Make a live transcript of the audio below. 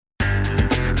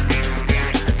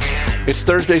It's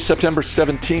Thursday, September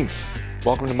 17th.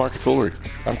 Welcome to Market Foolery.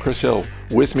 I'm Chris Hill.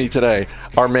 With me today,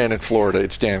 our man in Florida,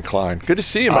 it's Dan Klein. Good to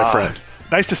see you, my friend.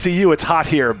 Nice to see you. It's hot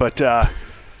here, but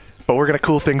we're going to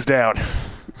cool things down.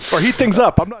 Or heat things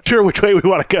up. I'm not sure which way we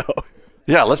want to go.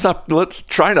 Yeah, let's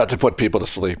try not to put people to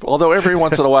sleep. Although every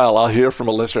once in a while I'll hear from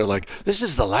a listener like, this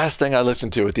is the last thing I listen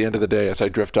to at the end of the day as I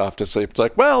drift off to sleep. It's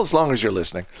like, well, as long as you're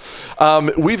listening.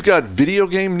 We've got video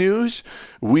game news.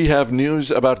 We have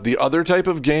news about the other type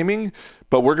of gaming,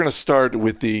 but we're going to start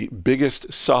with the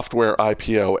biggest software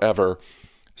IPO ever.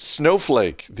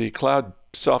 Snowflake, the cloud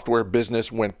software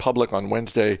business, went public on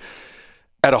Wednesday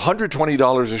at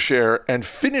 $120 a share and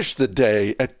finished the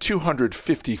day at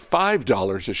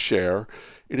 $255 a share.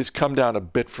 It has come down a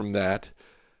bit from that.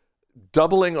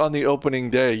 Doubling on the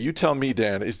opening day. You tell me,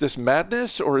 Dan, is this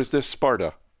madness or is this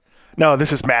Sparta? No,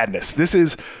 this is madness. This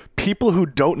is people who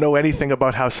don't know anything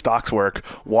about how stocks work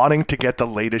wanting to get the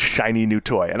latest shiny new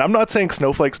toy. And I'm not saying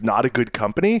Snowflake's not a good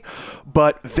company,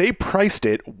 but they priced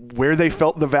it where they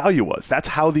felt the value was. That's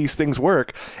how these things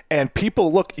work. And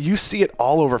people, look, you see it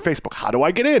all over Facebook. How do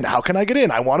I get in? How can I get in?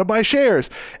 I want to buy shares.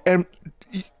 And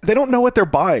they don't know what they're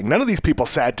buying. None of these people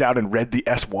sat down and read the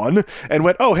S1 and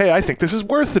went, oh, hey, I think this is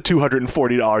worth the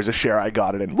 $240 a share I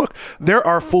got it in. Look, there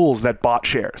are fools that bought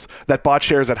shares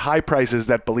at high prices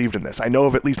that believed in this. I know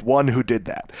of at least one who did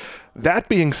that. That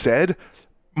being said,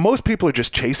 most people are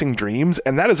just chasing dreams,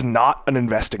 and that is not an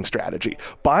investing strategy.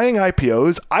 Buying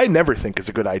IPOs, I never think is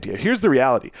a good idea. Here's the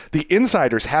reality. The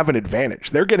insiders have an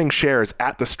advantage. They're getting shares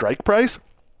at the strike price.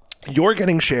 You're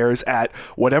getting shares at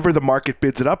whatever the market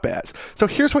bids it up as. So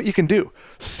here's what you can do.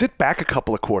 Sit back a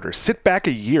couple of quarters, sit back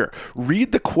a year,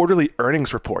 read the quarterly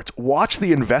earnings reports, watch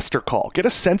the investor call, get a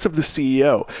sense of the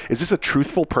CEO. Is this a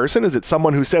truthful person? Is it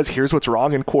someone who says, here's what's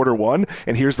wrong in quarter one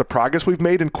and here's the progress we've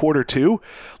made in quarter two?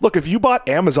 Look, if you bought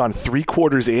Amazon 3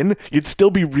 quarters in, you'd still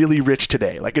be really rich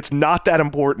today. Like, it's not that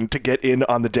important to get in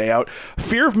on the day out.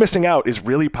 Fear of missing out is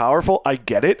really powerful. I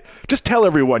get it. Just tell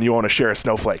everyone you own a share of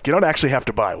Snowflake. You don't actually have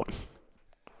to buy one.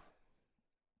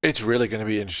 It's really going to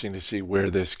be interesting to see where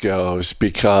this goes,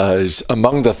 because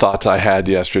among the thoughts I had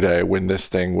yesterday when this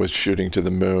thing was shooting to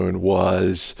the moon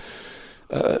was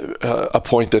a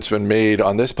point that's been made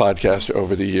on this podcast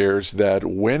over the years, that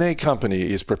when a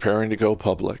company is preparing to go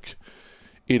public,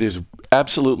 it is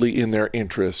absolutely in their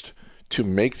interest to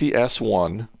make the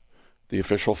S1, the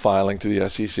official filing to the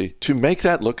SEC, to make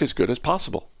that look as good as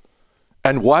possible.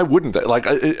 And why wouldn't they?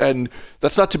 And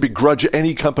that's not to begrudge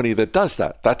any company that does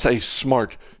that. That's a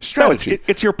smart strategy. No,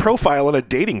 it's your profile on a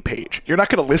dating page. You're not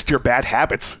going to list your bad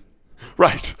habits.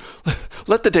 Right.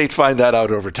 Let the date find that out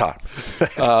over time.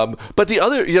 But the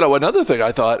other, another thing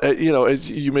I thought, as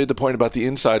you made the point about the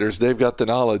insiders, they've got the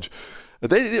knowledge.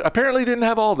 They apparently didn't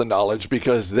have all the knowledge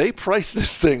because they priced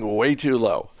this thing way too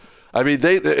low. I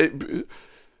mean,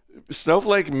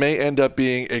 Snowflake may end up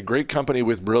being a great company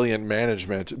with brilliant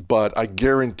management, but I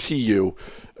guarantee you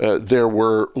there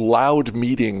were loud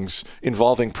meetings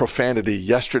involving profanity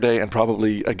yesterday and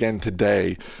probably again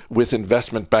today with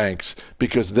investment banks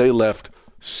because they left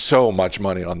so much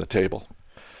money on the table.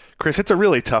 Chris, it's a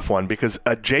really tough one because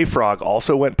JFrog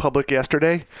also went public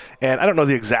yesterday, and I don't know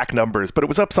the exact numbers, but it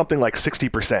was up something like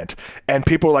 60%. And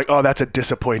people were like, oh, that's a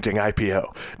disappointing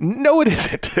IPO. No, it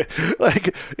isn't.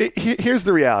 Here's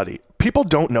the reality. People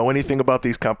don't know anything about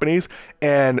these companies,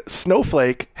 and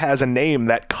Snowflake has a name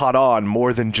that caught on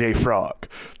more than JFrog.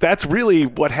 That's really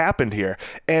what happened here.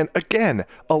 And again,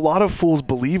 a lot of fools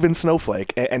believe in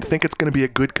Snowflake and think it's going to be a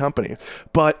good company,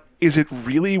 but is it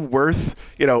really worth,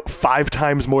 5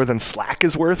 times more than Slack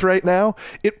is worth right now?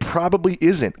 It probably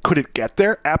isn't. Could it get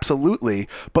there? Absolutely.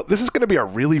 But this is going to be a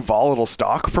really volatile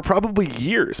stock for probably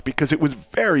years because it was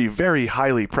very, very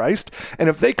highly priced. And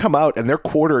if they come out and their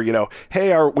quarter,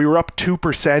 hey, we were up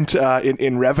 2%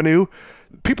 in revenue,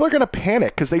 people are going to panic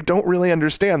because they don't really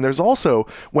understand. There's also,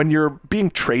 when you're being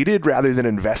traded rather than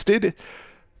invested,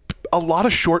 a lot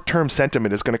of short-term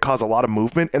sentiment is going to cause a lot of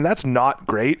movement, and that's not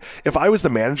great. If I was the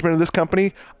management of this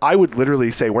company, I would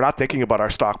literally say, we're not thinking about our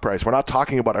stock price. We're not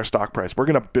talking about our stock price. We're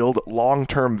going to build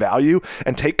long-term value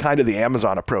and take kind of the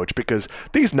Amazon approach, because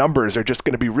these numbers are just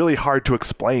going to be really hard to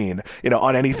explain,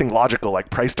 on anything logical like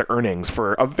price to earnings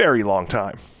for a very long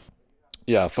time.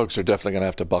 Yeah, folks are definitely going to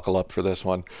have to buckle up for this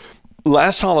one.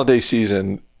 Last holiday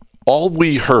season, all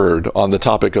we heard on the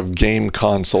topic of game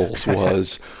consoles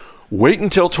was wait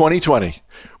until 2020.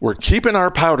 We're keeping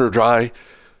our powder dry.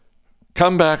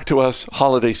 Come back to us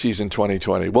holiday season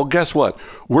 2020. Well, guess what?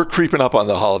 We're creeping up on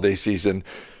the holiday season.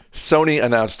 Sony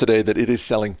announced today that it is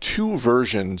selling 2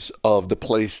 versions of the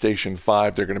PlayStation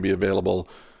 5. They're going to be available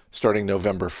starting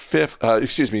November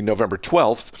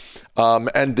 12th.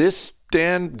 And this,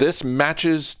 Dan, this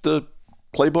matches the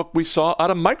playbook we saw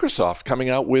out of Microsoft coming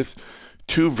out with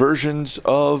 2 versions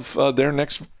of their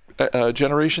next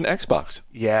generation Xbox.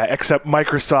 Yeah, except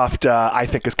Microsoft, I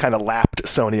think, has kind of lapped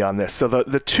Sony on this. So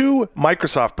the 2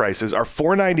 Microsoft prices are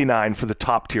 $499 for the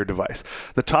top tier device.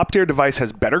 The top tier device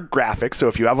has better graphics, so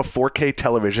if you have a 4K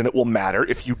television, it will matter.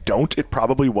 If you don't, it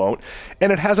probably won't.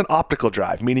 And it has an optical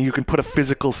drive, meaning you can put a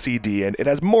physical CD in. It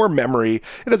has more memory.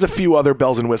 It has a few other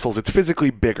bells and whistles. It's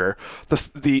physically bigger.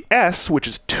 The S, which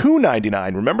is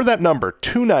 $299, remember that number,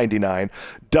 $299,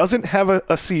 doesn't have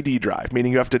a CD drive,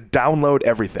 meaning you have to download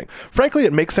everything. Frankly,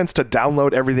 it makes sense to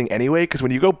download everything anyway, because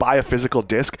when you go buy a physical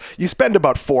disc, you spend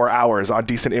about 4 hours on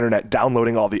decent internet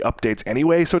downloading all the updates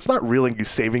anyway, so it's not really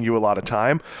saving you a lot of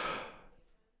time.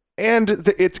 And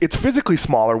it's physically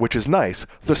smaller, which is nice.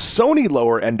 The Sony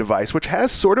lower end device, which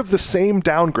has sort of the same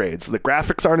downgrades, the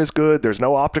graphics aren't as good, there's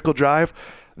no optical drive,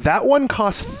 that one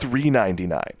costs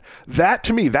 $399. That,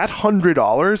 to me, that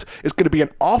 $100 is going to be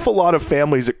an awful lot of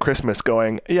families at Christmas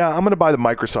going, yeah, I'm going to buy the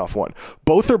Microsoft one.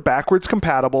 Both are backwards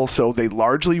compatible, so they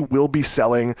largely will be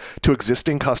selling to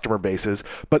existing customer bases.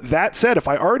 But that said, if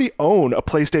I already own a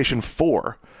PlayStation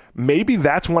 4, maybe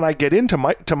that's when I get into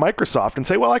to Microsoft and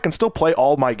say, well, I can still play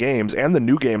all my games, and the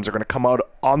new games are going to come out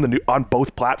on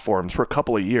both platforms for a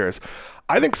couple of years.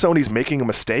 I think Sony's making a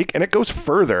mistake, and it goes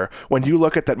further when you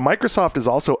look at that Microsoft is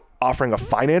also offering a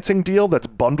financing deal that's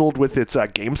bundled with its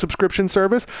game subscription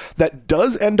service that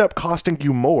does end up costing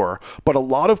you more, but a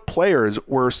lot of players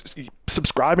were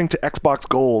subscribing to Xbox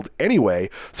Gold anyway,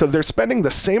 so they're spending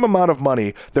the same amount of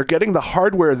money, they're getting the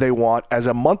hardware they want as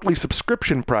a monthly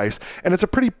subscription price, and it's a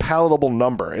pretty palatable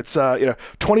number. It's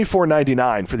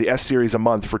 $24.99 for the S Series a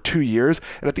month for 2 years,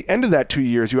 and at the end of that 2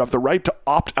 years, you have the right to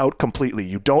opt out completely.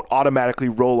 You don't automatically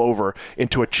roll over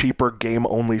into a cheaper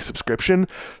game-only subscription.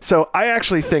 So I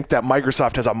actually think that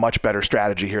Microsoft has a much better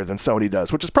strategy here than Sony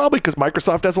does, which is probably because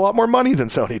Microsoft has a lot more money than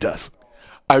Sony does.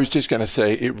 I was just going to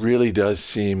say, it really does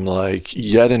seem like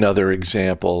yet another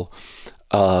example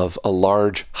of a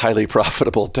large, highly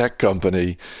profitable tech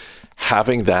company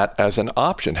having that as an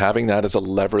option, having that as a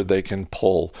lever they can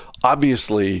pull.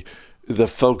 Obviously, the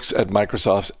folks at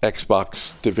Microsoft's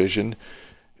Xbox division,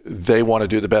 they want to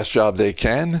do the best job they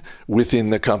can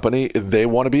within the company. They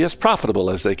want to be as profitable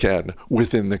as they can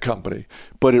within the company.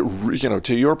 But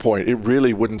to your point, it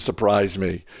really wouldn't surprise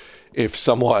me if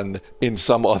someone in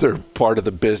some other part of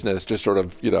the business just sort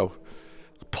of,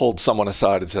 pulled someone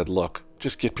aside and said, look,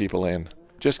 just get people in.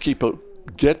 Just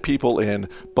get people in,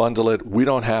 bundle it. We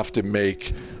don't have to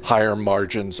make higher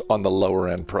margins on the lower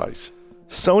end price.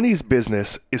 Sony's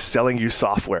business is selling you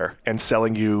software and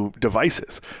selling you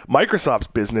devices. Microsoft's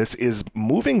business is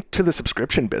moving to the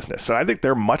subscription business. So I think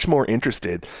they're much more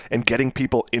interested in getting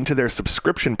people into their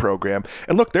subscription program.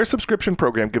 And look, their subscription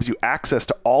program gives you access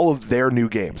to all of their new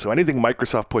games. So anything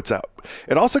Microsoft puts out.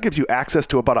 It also gives you access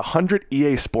to about 100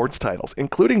 EA Sports titles,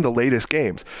 including the latest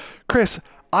games. Chris,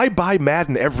 I buy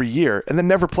Madden every year and then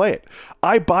never play it.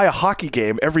 I buy a hockey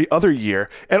game every other year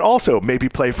and also maybe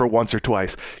play for once or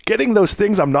twice. Getting those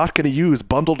things I'm not going to use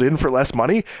bundled in for less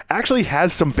money actually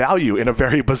has some value in a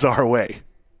very bizarre way.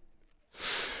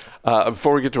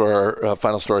 Before we get to our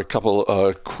final story, a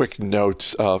couple quick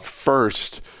notes.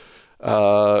 First,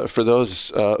 for those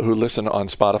who listen on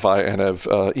Spotify and have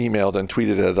emailed and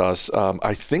tweeted at us,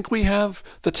 I think we have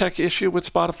the tech issue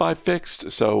with Spotify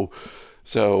fixed. So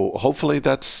hopefully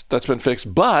that's been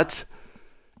fixed. But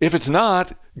if it's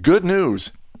not, good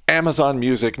news. Amazon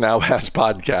Music now has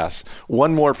podcasts.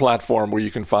 One more platform where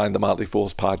you can find the Motley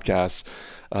Fool's podcasts.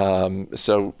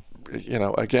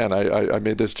 Again, I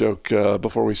made this joke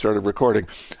before we started recording.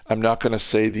 I'm not going to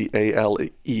say the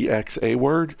ALEXA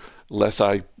word lest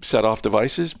I set off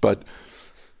devices, but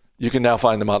you can now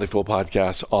find the Motley Fool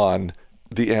podcast on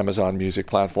the Amazon Music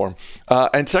platform.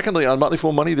 And secondly, on Motley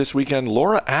Fool Money this weekend,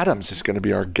 Laura Adams is going to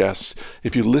be our guest.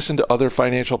 If you listen to other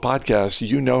financial podcasts,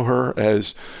 you know her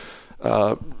as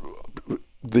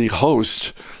the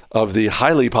host of the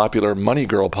highly popular Money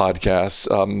Girl podcast.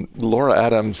 Laura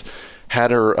Adams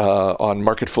had her on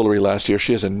Market Foolery last year.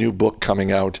 She has a new book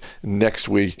coming out next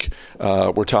week.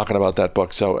 We're talking about that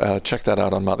book. So check that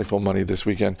out on Motley Fool Money this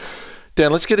weekend.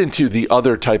 Dan, let's get into the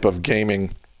other type of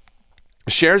gaming.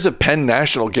 Shares of Penn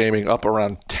National Gaming up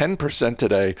around 10%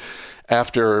 today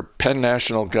after Penn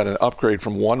National got an upgrade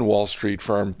from one Wall Street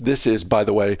firm. This is, by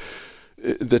the way,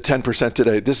 the 10%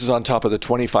 today. This is on top of the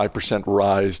 25%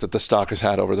 rise that the stock has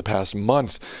had over the past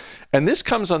month. And this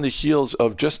comes on the heels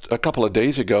of just a couple of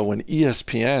days ago when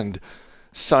ESPN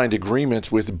signed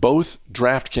agreements with both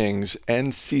DraftKings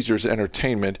and Caesars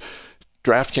Entertainment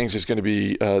DraftKings is going to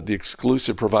be the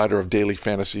exclusive provider of daily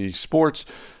fantasy sports.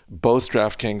 Both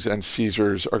DraftKings and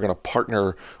Caesars are going to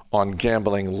partner on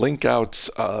gambling link outs.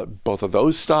 Both of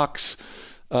those stocks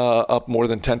up more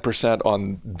than 10%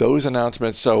 on those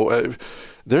announcements. So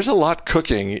there's a lot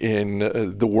cooking in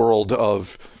the world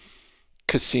of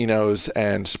casinos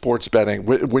and sports betting.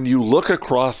 When you look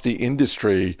across the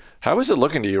industry, how is it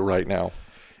looking to you right now?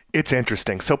 It's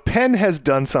interesting. So Penn has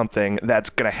done something that's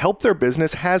going to help their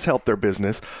business, has helped their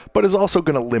business, but is also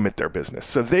going to limit their business.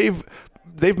 So they've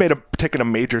taken a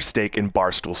major stake in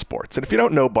Barstool Sports. And if you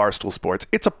don't know Barstool Sports,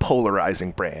 it's a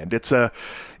polarizing brand. It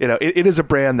is a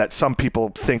brand that some people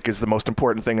think is the most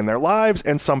important thing in their lives,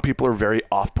 and some people are very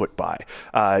off-put by.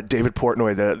 David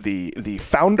Portnoy, the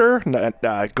founder,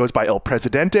 goes by El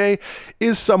Presidente,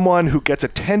 is someone who gets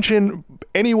attention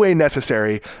any way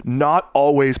necessary, not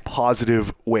always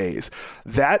positive ways.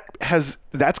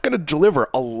 That's going to deliver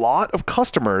a lot of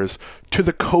customers to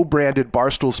the co-branded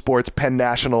Barstool Sports Penn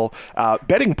National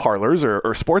betting parlors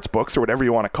or sports books or whatever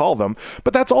you want to call them,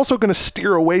 but that's also going to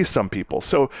steer away some people.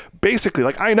 So basically,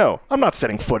 I know I'm not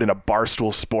setting foot in a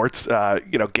Barstool Sports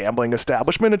gambling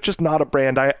establishment. It's just not a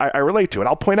brand I relate to. And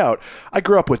I'll point out, I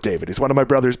grew up with David. He's one of my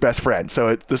brother's best friends.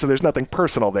 So there's nothing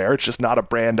personal there. It's just not a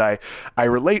brand I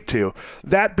relate to.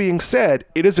 That being said,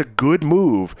 it is a good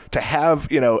move to have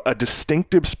a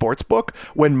distinctive sports book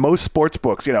when most sports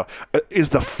books, is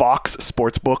the Fox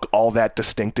sports book all that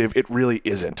distinctive? It really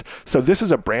isn't. So this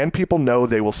is a brand people know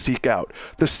they will seek out.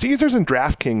 The Caesars and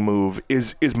DraftKings move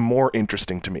is more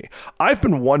interesting to me. I've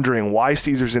been wondering why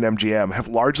Caesars and MGM have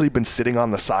largely been sitting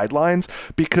on the sidelines,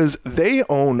 because they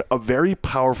own a very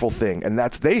powerful thing, and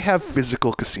that's they have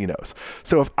physical casinos.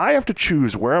 So if I have to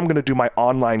choose where I'm going to do my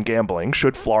online gambling,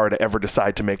 should Florida ever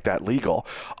decide to make that legal,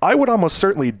 I would almost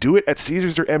certainly do it at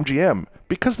Caesars or MGM,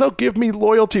 because they'll give me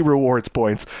loyalty rewards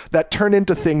points that turn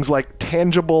into things like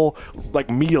tangible, like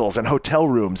meals and hotel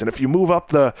rooms. And if you move up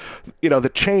the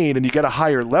chain and you get a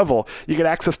higher level, you get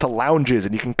access to lounges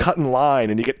and you can cut in line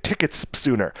and you get tickets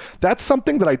sooner. That's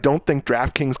something that I don't think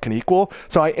DraftKings can equal.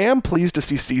 So I am pleased to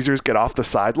see Caesars get off the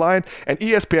sideline, and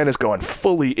ESPN is going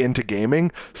fully into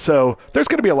gaming. So there's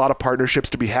going to be a lot of partnerships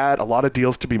to be had, a lot of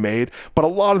deals to be made, but a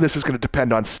lot of this is going to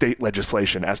depend on state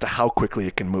legislation as to how quickly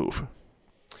it can move.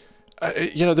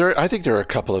 I think there are a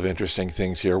couple of interesting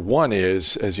things here. One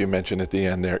is, as you mentioned at the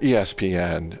end there,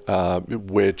 ESPN,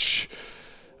 which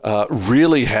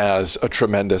really has a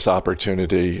tremendous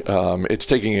opportunity. It's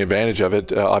taking advantage of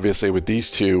it, obviously, with these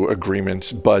two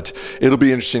agreements, but it'll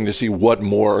be interesting to see what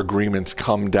more agreements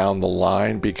come down the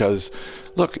line, because,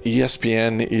 look,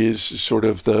 ESPN is sort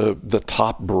of the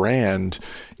top brand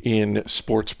in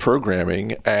sports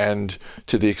programming, and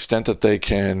to the extent that they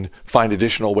can find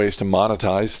additional ways to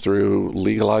monetize through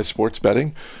legalized sports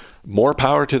betting, more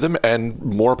power to them, and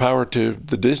more power to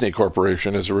the Disney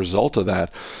Corporation as a result of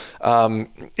that.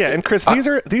 And Chris, these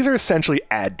are essentially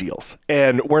ad deals,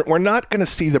 and we're not going to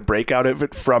see the breakout of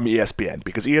it from ESPN,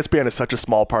 because ESPN is such a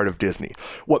small part of Disney.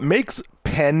 What makes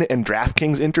Penn and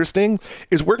DraftKings interesting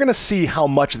is we're going to see how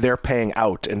much they're paying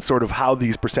out and sort of how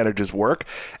these percentages work.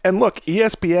 And look,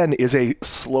 ESPN is a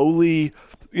slowly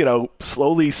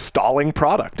stalling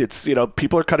product. It's,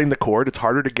 people are cutting the cord. It's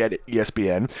harder to get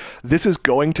ESPN. This is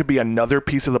going to be another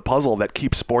piece of the puzzle that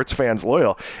keeps sports fans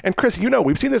loyal. And Chris,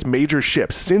 we've seen this major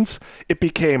shift since it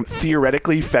became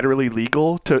theoretically federally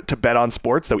legal to bet on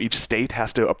sports, though each state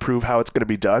has to approve how it's going to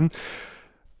be done.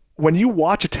 When you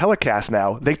watch a telecast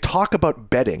now, they talk about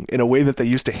betting in a way that they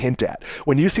used to hint at.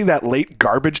 When you see that late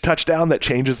garbage touchdown that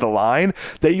changes the line,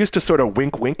 they used to sort of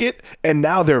wink it, and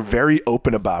now they're very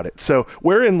open about it. So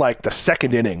we're in the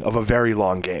second inning of a very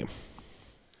long game.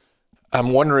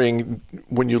 I'm wondering,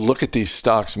 when you look at these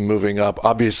stocks moving up,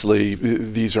 obviously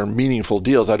these are meaningful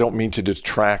deals. I don't mean to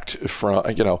detract from,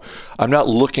 I'm not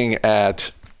looking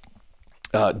at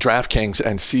DraftKings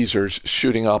and Caesars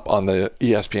shooting up on the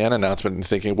ESPN announcement and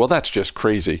thinking, well, that's just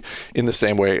crazy. In the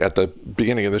same way, at the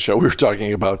beginning of the show, we were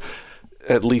talking about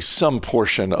at least some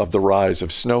portion of the rise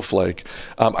of Snowflake.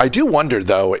 I do wonder,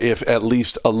 though, if at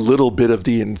least a little bit of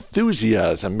the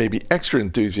enthusiasm, maybe extra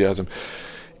enthusiasm,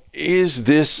 is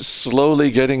this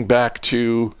slowly getting back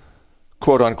to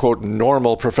quote-unquote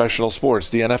normal professional sports.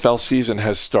 The NFL season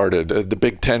has started. The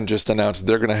Big Ten just announced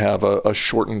they're going to have a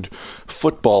shortened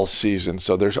football season,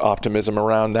 so there's optimism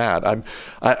around that.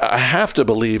 I have to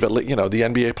believe, the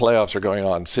NBA playoffs are going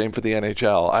on. Same for the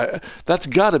NHL. That's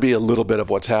got to be a little bit of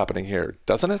what's happening here,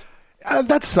 doesn't it?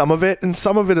 That's some of it, and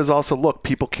some of it is also, look,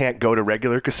 people can't go to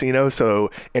regular casinos,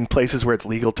 so in places where it's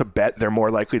legal to bet, they're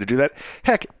more likely to do that.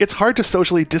 Heck, it's hard to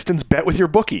socially distance bet with your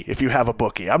bookie if you have a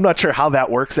bookie. I'm not sure how that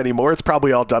works anymore. It's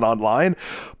probably all done online,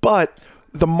 but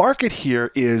The market here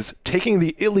is taking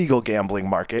the illegal gambling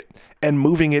market and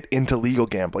moving it into legal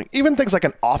gambling. Even things like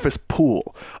an office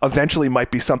pool eventually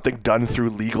might be something done through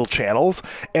legal channels,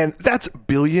 and that's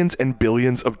billions and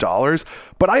billions of dollars,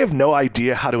 but I have no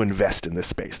idea how to invest in this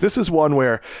space. This is one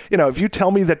where, if you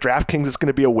tell me that DraftKings is going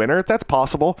to be a winner, that's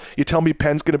possible. You tell me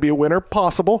Penn's going to be a winner,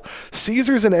 possible.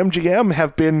 Caesars and MGM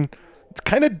have been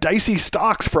kind of dicey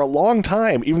stocks for a long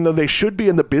time, even though they should be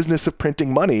in the business of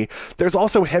printing money. There's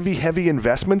also heavy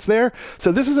investments there.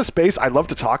 So this is a space I love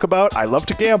to talk about. I love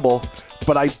to gamble,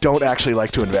 but I don't actually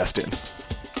like to invest in.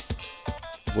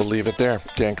 We'll leave it there.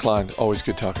 Dan Klein, always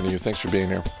good talking to you. Thanks for being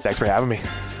here. Thanks for having me.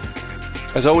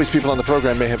 As always, people on the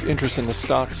program may have interest in the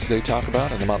stocks they talk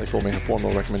about, and the Motley Fool may have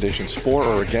formal recommendations for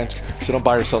or against, so don't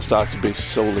buy or sell stocks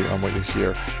based solely on what you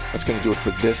hear. That's going to do it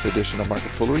for this edition of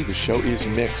Market Foolery. The show is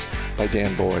mixed by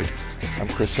Dan Boyd. I'm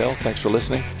Chris Hill. Thanks for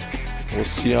listening. We'll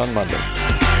see you on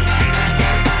Monday.